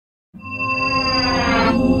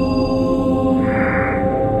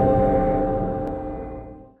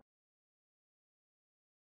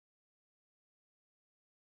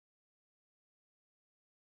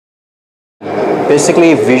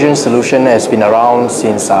Basically, Vision Solution has been around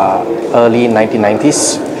since early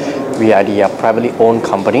 1990s. We are the privately owned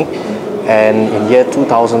company, and in year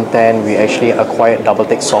 2010 we actually acquired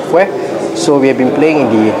Double-Take Software. So we have been playing in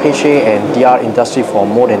the HA and DR industry for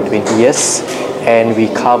more than 20 years, and we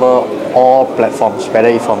cover all platforms, whether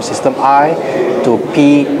it's from System I to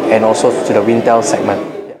P and also to the Wintel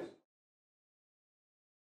segment.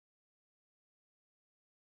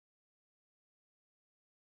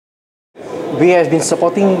 We have been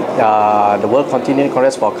supporting the World Continuing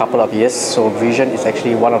Congress for a couple of years, so Vision is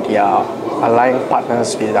actually one of the aligned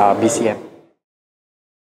partners with BCM.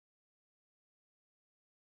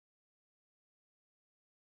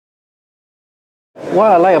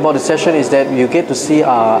 What I like about the session is that you get to see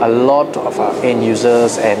a lot of end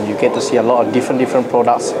users, and you get to see a lot of different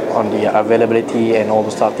products on the availability and all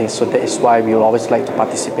those sort of things, so that is why we will always like to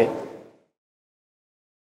participate.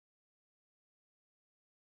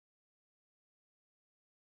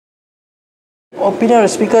 Opinion of the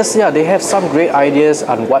speakers, yeah, they have some great ideas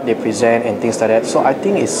on what they present and things like that. So I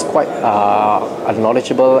think it's quite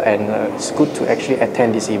knowledgeable, and it's good to actually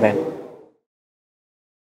attend this event.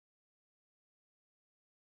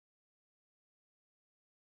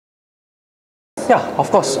 Yeah, of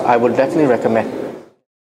course, I would definitely recommend.